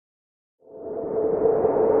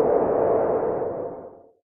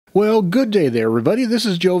Well, good day there, everybody. This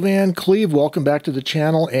is Joe Van Cleve. Welcome back to the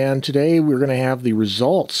channel, and today we're going to have the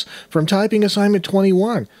results from Typing Assignment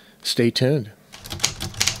 21. Stay tuned.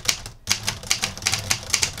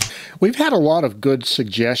 We've had a lot of good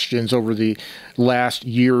suggestions over the last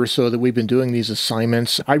year or so that we've been doing these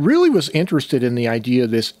assignments. I really was interested in the idea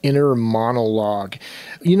of this inner monologue.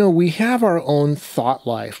 You know, we have our own thought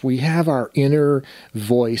life. We have our inner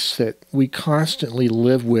voice that we constantly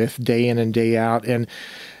live with day in and day out. And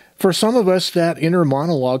for some of us, that inner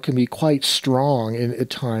monologue can be quite strong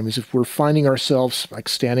at times. If we're finding ourselves like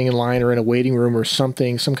standing in line or in a waiting room or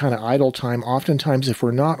something, some kind of idle time, oftentimes if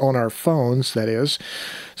we're not on our phones, that is,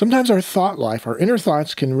 sometimes our thought life, our inner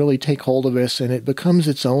thoughts can really take hold of us and it becomes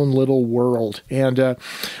its own little world. And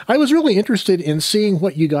I was really interested in seeing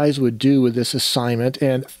what you guys would do with this assignment,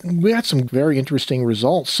 and we had some very interesting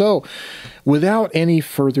results. So without any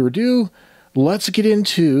further ado, let's get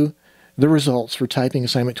into the results for Typing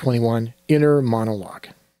Assignment 21, Inner Monologue.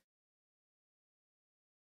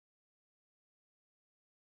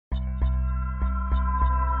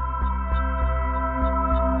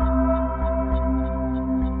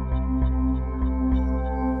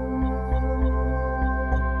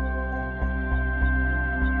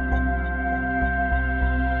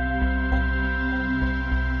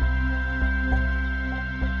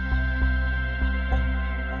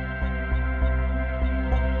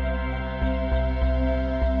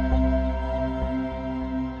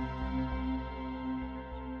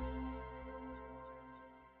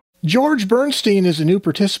 George Bernstein is a new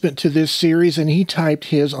participant to this series, and he typed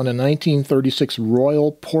his on a 1936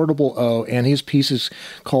 Royal Portable O, and his piece is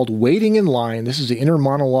called Waiting in Line. This is the inner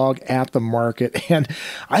monologue at the market, and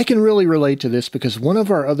I can really relate to this because one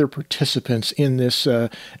of our other participants in this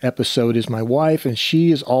episode is my wife, and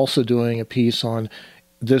she is also doing a piece on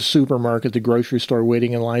the supermarket, the grocery store,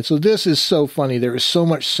 waiting in line. So this is so funny. There is so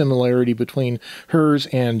much similarity between hers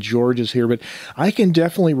and George's here, but I can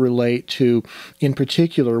definitely relate to, in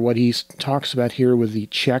particular, what he talks about here with the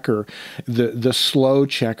checker, the slow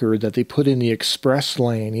checker that they put in the express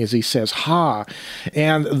lane, as he says, ha.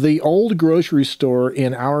 And the old grocery store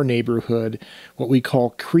in our neighborhood, what we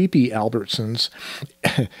call Creepy Albertsons,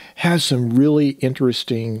 has some really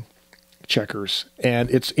interesting checkers, and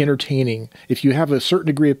it's entertaining. If you have a certain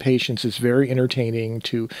degree of patience, it's very entertaining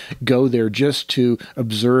to go there just to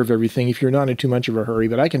observe everything if you're not in too much of a hurry.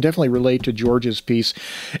 But I can definitely relate to George's piece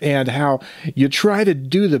and how you try to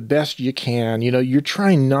do the best you can. You know, you're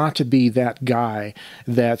trying not to be that guy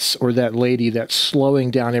or that lady that's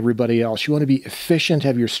slowing down everybody else. You want to be efficient,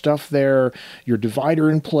 have your stuff there, your divider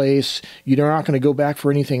in place. You're not going to go back for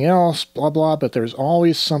anything else, blah, blah, but there's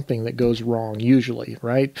always something that goes wrong, usually,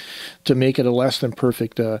 right? To make it a less than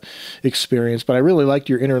perfect experience. But I really liked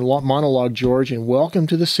your inner monologue, George, and welcome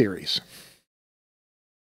to the series.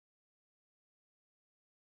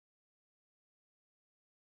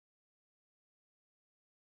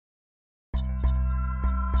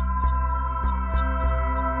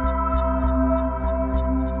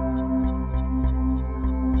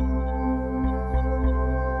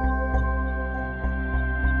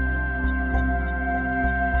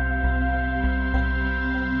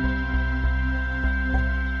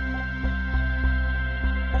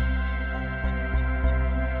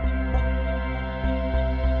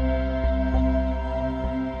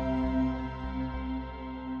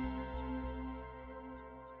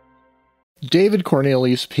 David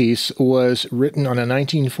Cornelius' piece was written on a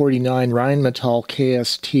 1949 Rheinmetall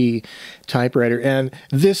KST typewriter, and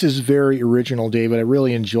this is very original, David. I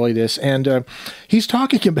really enjoy this, and he's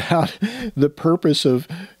talking about the purpose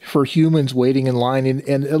for humans waiting in line,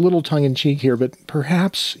 and a little tongue-in-cheek here, but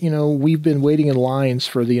perhaps, you know, we've been waiting in lines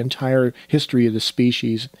for the entire history of the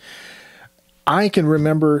species. I can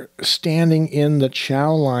remember standing in the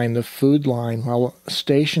chow line, the food line, while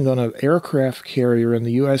stationed on an aircraft carrier in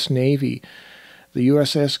the U.S. Navy, the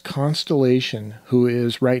USS Constellation, who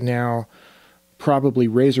is right now probably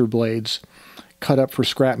razor blades cut up for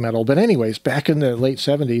scrap metal. But anyways, back in the late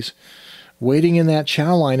 70s, waiting in that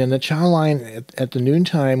chow line, and the chow line at the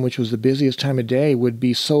noontime, which was the busiest time of day, would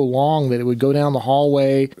be so long that it would go down the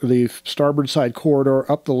hallway, the starboard side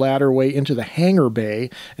corridor, up the ladder way into the hangar bay,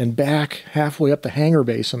 and back halfway up the hangar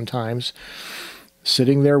bay sometimes,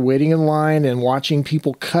 sitting there waiting in line and watching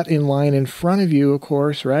people cut in line in front of you, of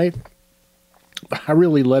course, right? I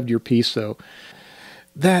really loved your piece, though.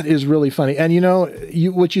 That is really funny. And you know,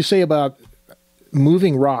 what you say about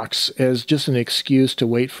moving rocks as just an excuse to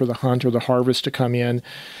wait for the hunt or the harvest to come in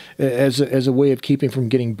as a way of keeping from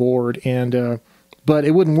getting bored. And but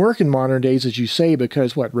it wouldn't work in modern days, as you say,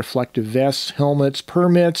 because what? Reflective vests, helmets,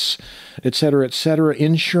 permits, et cetera,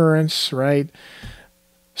 insurance, right?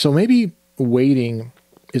 So maybe waiting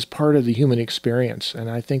is part of the human experience, and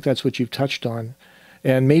I think that's what you've touched on.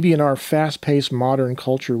 And maybe in our fast-paced modern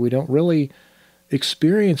culture, we don't really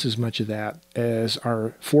experience as much of that as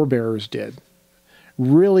our forebears did.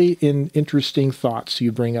 Really interesting thoughts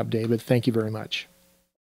you bring up, David. Thank you very much.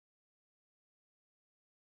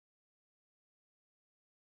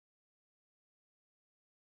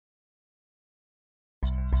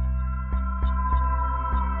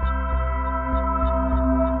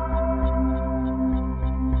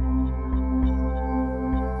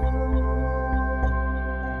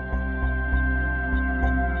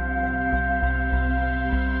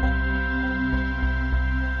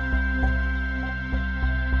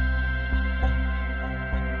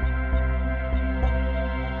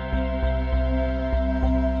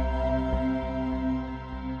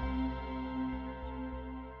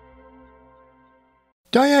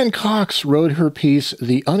 Diane Cox wrote her piece,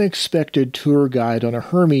 The Unexpected Tour Guide on a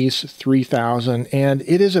Hermes 3000, and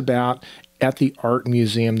it is about at the art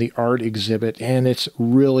museum, the art exhibit, and it's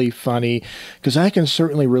really funny because I can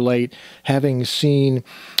certainly relate, having seen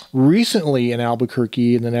recently in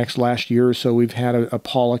Albuquerque in the last year or so, we've had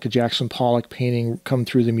a Jackson Pollock painting come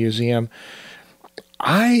through the museum.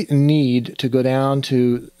 I need to go down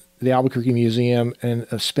to the Albuquerque Museum and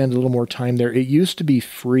spend a little more time there. It used to be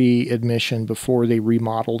free admission before they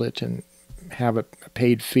remodeled it and have a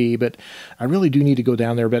paid fee, but I really do need to go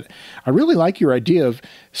down there. But I really like your idea of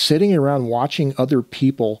sitting around watching other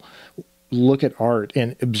people look at art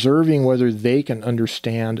and observing whether they can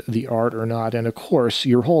understand the art or not. And of course,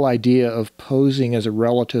 your whole idea of posing as a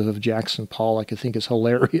relative of Jackson Pollock, I think, is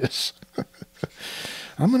hilarious.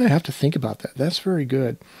 I'm going to have to think about that. That's very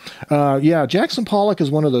good. Yeah, Jackson Pollock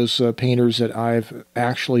is one of those painters that I've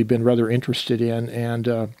actually been rather interested in,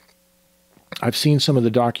 and I've seen some of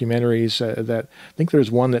the documentaries that I think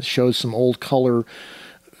there's one that shows some old color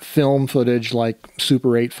film footage, like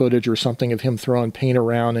Super 8 footage or something, of him throwing paint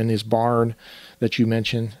around in his barn that you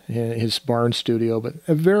mentioned, his barn studio. But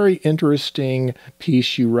a very interesting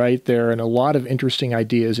piece you write there, and a lot of interesting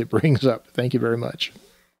ideas it brings up. Thank you very much.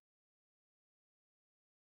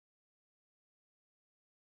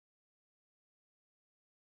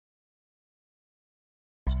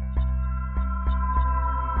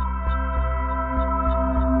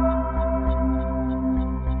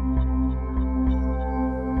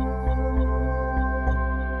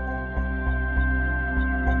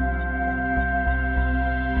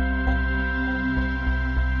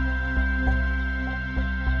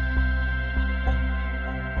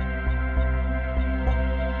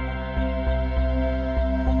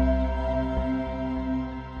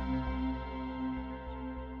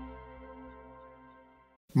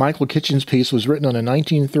 Michael Kitchen's piece was written on a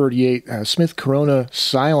 1938 Smith Corona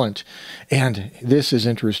Silent, and this is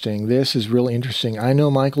interesting. This is really interesting. I know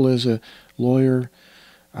Michael is a lawyer.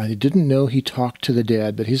 I didn't know he talked to the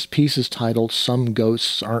dead, but his piece is titled Some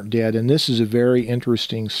Ghosts Aren't Dead, and this is a very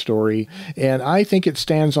interesting story, and I think it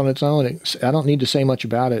stands on its own. I don't need to say much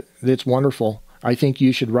about it. It's wonderful. I think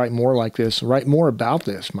you should write more like this, write more about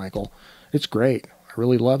this, Michael. It's great. I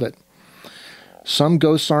really love it. Some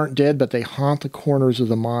ghosts aren't dead, but they haunt the corners of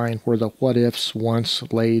the mind where the what-ifs once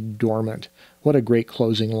lay dormant. What a great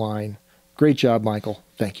closing line. Great job, Michael.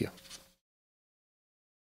 Thank you.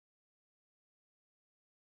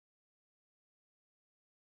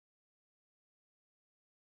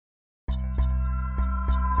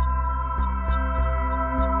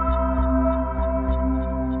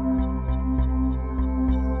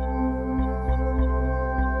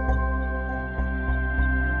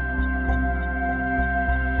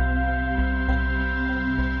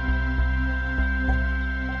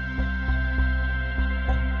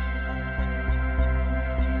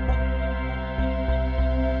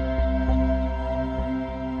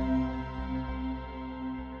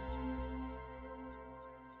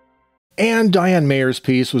 And Diane Mayer's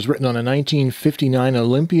piece was written on a 1959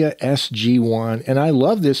 Olympia SG-1, and I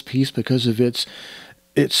love this piece because of it's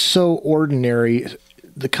so ordinary,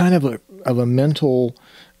 the kind of a mental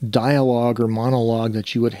dialogue or monologue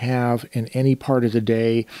that you would have in any part of the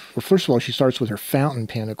day. Well, first of all, she starts with her fountain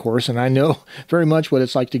pen, of course, and I know very much what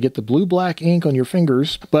it's like to get the blue-black ink on your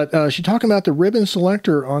fingers, but she's talking about the ribbon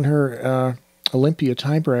selector on her Olympia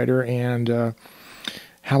typewriter, and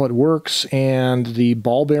how it works, and the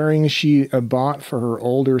ball bearings she bought for her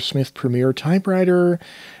older Smith Premier typewriter,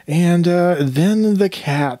 and then the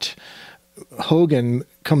cat, Hogan,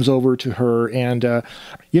 comes over to her, and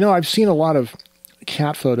I've seen a lot of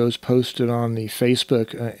cat photos posted on the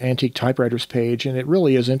Facebook Antique Typewriters page, and it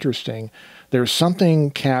really is interesting. There's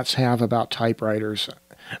something cats have about typewriters.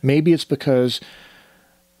 Maybe it's because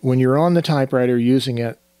when you're on the typewriter using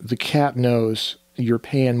it, the cat knows you're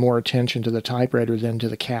paying more attention to the typewriter than to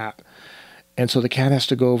the cat. And so the cat has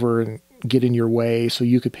to go over and get in your way so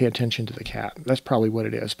you could pay attention to the cat. That's probably what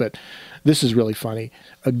it is. But this is really funny.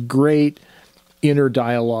 A great inner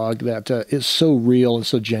dialogue that is so real and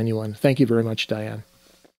so genuine. Thank you very much, Diane.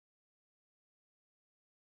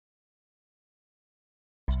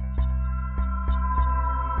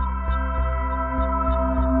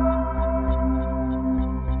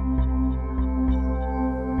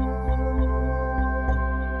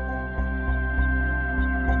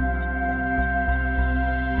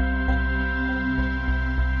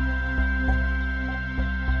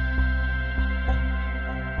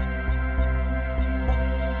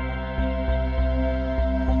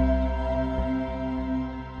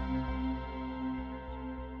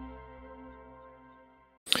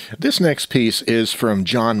 This next piece is from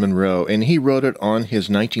John Monroe, and he wrote it on his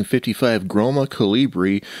 1955 Groma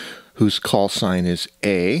Colibri, whose call sign is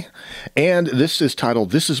A. And this is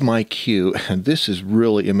titled, This Is My Cue, and this is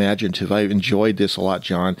really imaginative. I've enjoyed this a lot,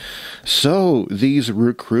 John. So these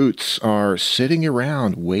recruits are sitting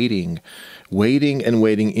around waiting and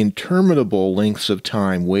waiting, interminable lengths of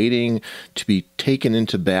time, waiting to be taken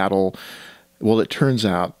into battle. Well, it turns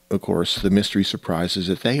out, of course, the mystery surprise is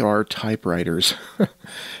that they are typewriters.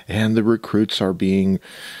 And the recruits are being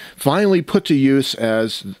finally put to use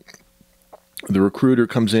as the recruiter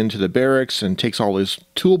comes into the barracks and takes all his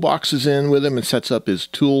toolboxes in with him and sets up his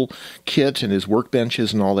tool kit and his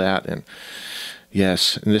workbenches and all that. And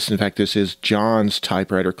yes, and this, in fact, this is John's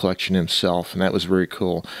typewriter collection himself, and that was very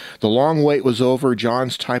cool. The long wait was over.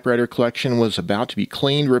 John's typewriter collection was about to be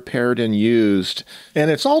cleaned, repaired, and used.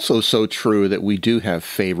 And it's also so true that we do have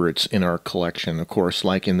favorites in our collection, of course,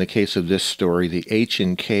 like in the case of this story, the H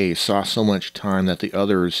and K saw so much time that the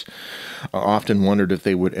others often wondered if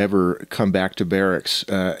they would ever come back to barracks.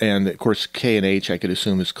 And, of course, K and H, I could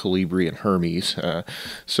assume, is Colibri and Hermes.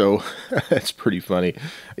 So that's pretty funny.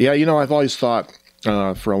 Yeah, you know, I've always thought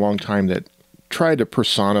for a long time that try to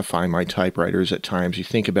personify my typewriters at times. You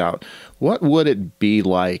think about what would it be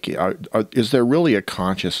like? Is there really a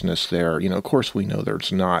consciousness there? You know, of course we know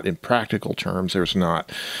there's not. In practical terms, there's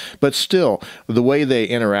not. But still, the way they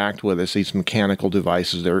interact with us, these mechanical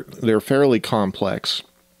devices, they're fairly complex.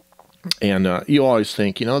 And you always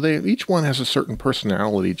think, you know, each one has a certain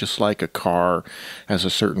personality, just like a car has a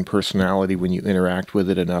certain personality when you interact with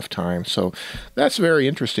it enough times. So that's very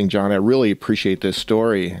interesting, John. I really appreciate this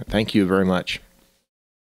story. Thank you very much.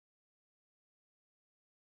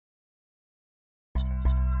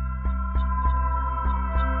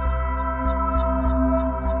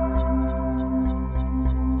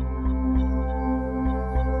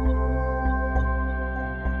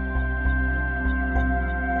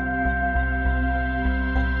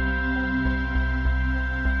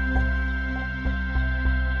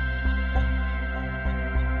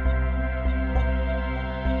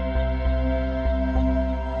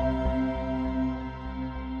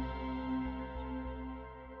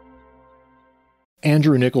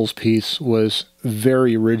 Andrew Nichols' piece was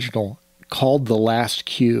very original, called The Last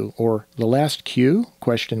Cue, or The Last Cue, ?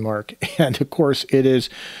 And of course it is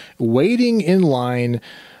waiting in line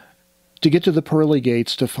to get to the pearly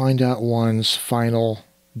gates to find out one's final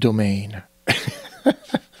domain.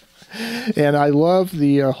 And I love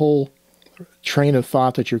the whole train of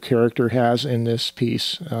thought that your character has in this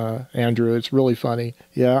piece, Andrew. It's really funny.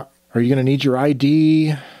 Yeah. Are you going to need your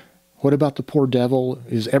ID? What about the poor devil?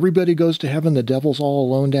 Is everybody goes to heaven, the devil's all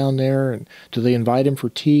alone down there? And do they invite him for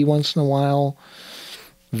tea once in a while?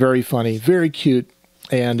 Very funny, very cute,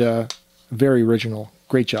 and very original.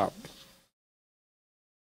 Great job.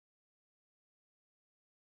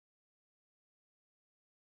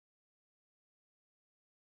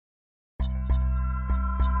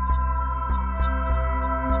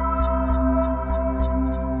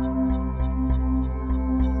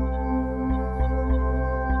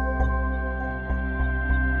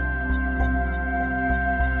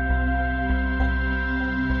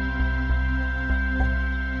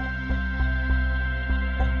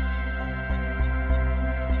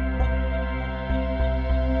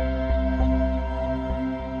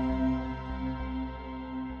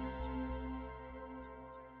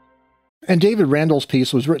 And David Randall's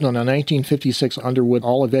piece was written on a 1956 Underwood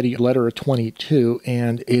Olivetti letter of 22,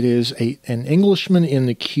 and it is an Englishman in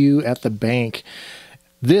the queue at the bank.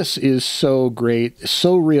 This is so great,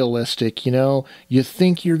 so realistic. You know, you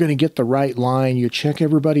think you're going to get the right line, you check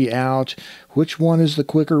everybody out, which one is the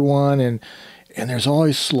quicker one, and and there's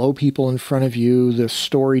always slow people in front of you, the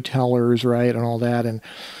storytellers, right, and all that, and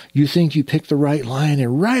you think you picked the right line,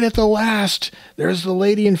 and right at the last, there's the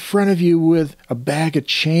lady in front of you with a bag of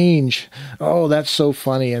change. Oh, that's so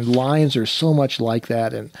funny, and lines are so much like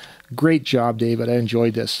that, and great job, David. I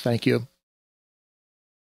enjoyed this. Thank you.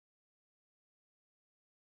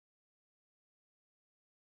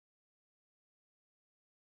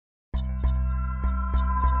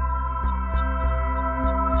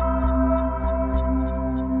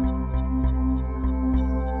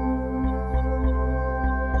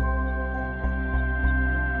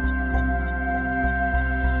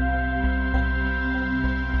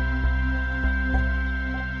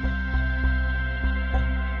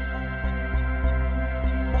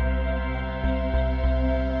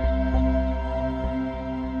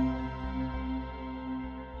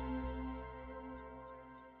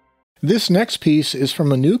 This next piece is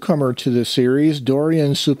from a newcomer to the series,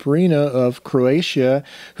 Dorian Suprina of Croatia,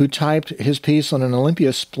 who typed his piece on an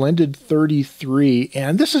Olympia Splendid 33.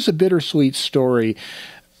 And this is a bittersweet story.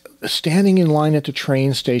 Standing in line at the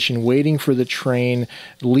train station, waiting for the train,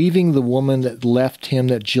 leaving the woman that left him,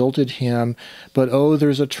 that jilted him. But oh,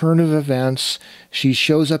 there's a turn of events. She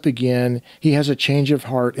shows up again. He has a change of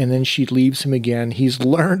heart, and then she leaves him again. He's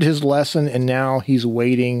learned his lesson, and now he's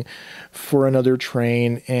waiting for another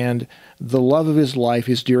train. And the love of his life,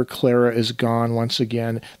 his dear Clara, is gone once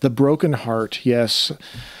again. The broken heart, yes.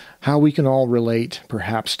 How we can all relate,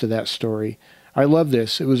 perhaps, to that story. I love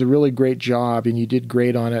this. It was a really great job, and you did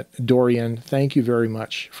great on it. Dorian, thank you very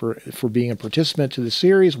much for being a participant to the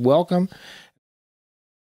series. Welcome.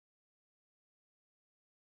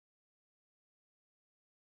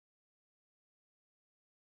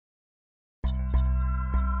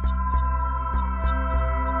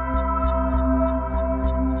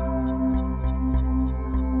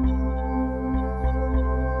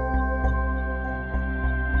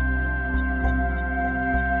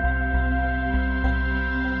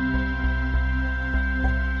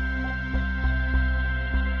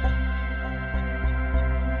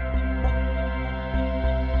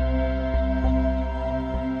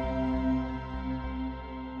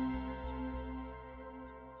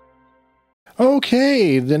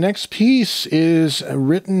 Okay, the next piece is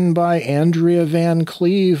written by Andrea Van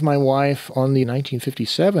Cleve, my wife, on the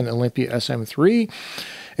 1957 Olympia SM3,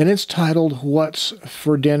 and it's titled What's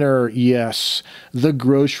for Dinner? Yes, the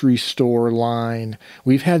grocery store line.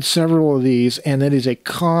 We've had several of these, and it is a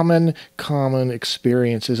common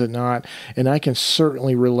experience, is it not? And I can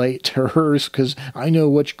certainly relate to hers because I know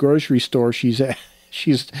which grocery store she's at.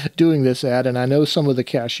 She's doing this at, and I know some of the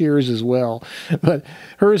cashiers as well, but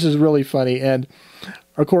hers is really funny. And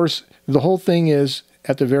of course, the whole thing is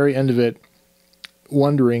at the very end of it,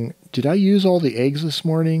 wondering, did I use all the eggs this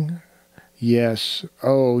morning? Yes.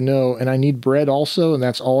 Oh no. And I need bread also. And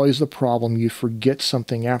that's always the problem. You forget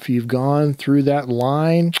something after you've gone through that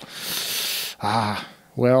line.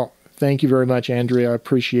 Well, thank you very much, Andrea. I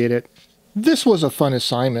appreciate it. This was a fun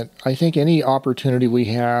assignment. I think any opportunity we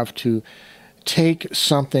have to take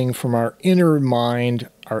something from our inner mind,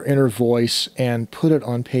 our inner voice, and put it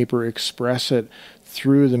on paper, express it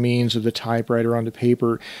through the means of the typewriter onto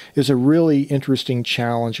paper is a really interesting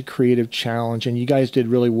challenge, a creative challenge, and you guys did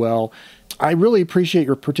really well. I really appreciate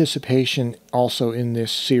your participation also in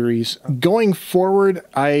this series. Going forward,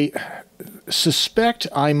 I suspect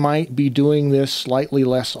I might be doing this slightly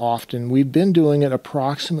less often. We've been doing it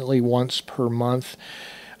approximately once per month.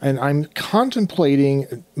 And I'm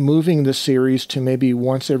contemplating moving the series to maybe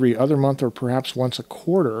once every other month or perhaps once a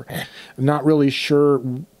quarter. I'm not really sure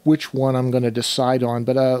which one I'm going to decide on,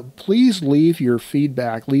 but please leave your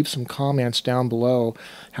feedback, leave some comments down below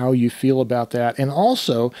how you feel about that. And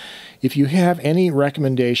also, if you have any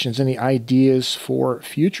recommendations, any ideas for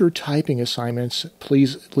future typing assignments,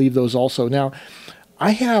 please leave those also. Now,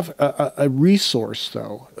 I have a resource,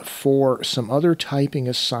 though, for some other typing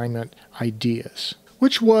assignment ideas,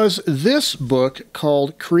 which was this book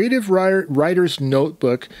called Creative Writer's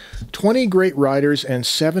Notebook, 20 Great Writers and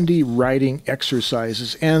 70 Writing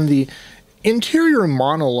Exercises. And the interior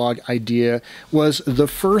monologue idea was the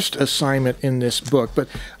first assignment in this book, but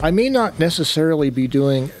I may not necessarily be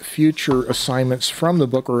doing future assignments from the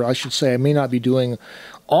book, or I should say I may not be doing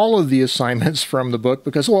all of the assignments from the book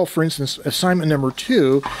because, well, for instance, assignment number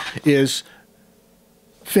 2 is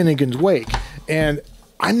Finnegan's Wake. And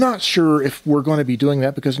I'm not sure if we're going to be doing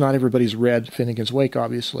that because not everybody's read Finnegan's Wake,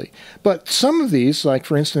 obviously. But some of these, like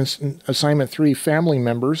for instance, assignment 3, family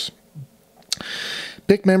members,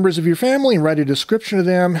 pick members of your family and write a description of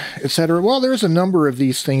them, etc. Well, there's a number of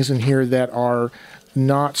these things in here that are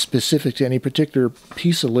not specific to any particular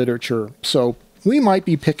piece of literature. So we might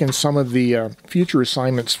be picking some of the future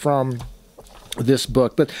assignments from this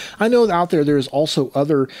book, but I know out there's also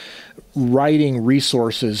other writing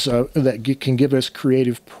resources that can give us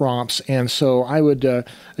creative prompts. And so I would,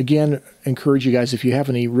 again, encourage you guys, if you have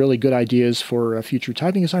any really good ideas for future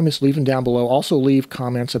typing assignments, leave them down below. Also leave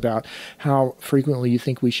comments about how frequently you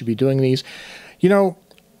think we should be doing these. You know,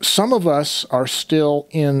 some of us are still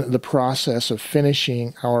in the process of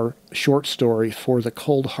finishing our short story for the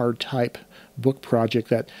Cold Hard Type book project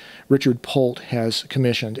that Richard Polt has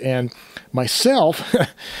commissioned. And myself,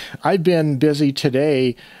 I've been busy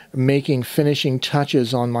today making finishing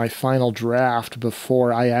touches on my final draft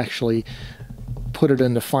before I actually put it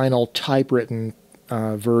in the final typewritten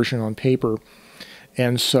version on paper.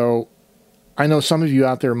 And so I know some of you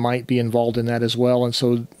out there might be involved in that as well, and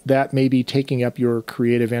so that may be taking up your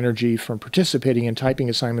creative energy from participating in typing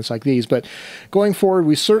assignments like these. But going forward,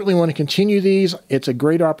 we certainly want to continue these. It's a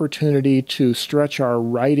great opportunity to stretch our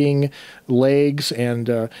writing legs,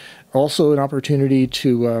 and also an opportunity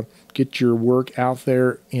to get your work out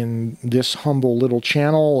there in this humble little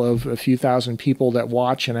channel of a few thousand people that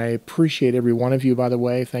watch, and I appreciate every one of you, by the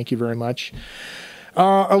way. Thank you very much.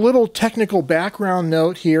 A little technical background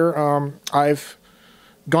note here. I've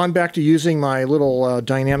gone back to using my little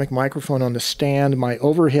dynamic microphone on the stand. My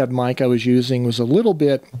overhead mic I was using was a little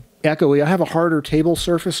bit echoey. I have a harder table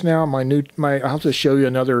surface now. I'll have to show you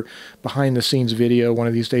another behind the scenes video one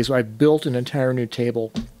of these days. I've built an entire new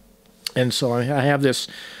table, and so I have this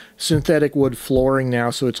synthetic wood flooring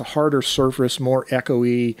now, so it's a harder surface, more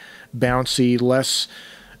echoey, bouncy, less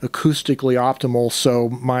acoustically optimal. So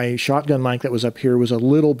my shotgun mic that was up here was a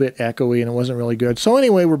little bit echoey and it wasn't really good. So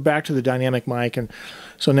anyway, we're back to the dynamic mic, and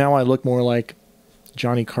so now I look more like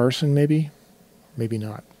Johnny Carson, maybe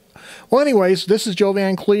not. Well, anyways, this is Joe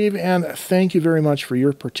Van Cleve, and thank you very much for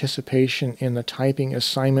your participation in the typing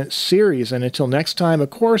assignment series. And until next time, of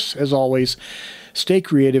course, as always, stay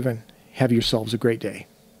creative and have yourselves a great day.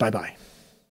 Bye-bye.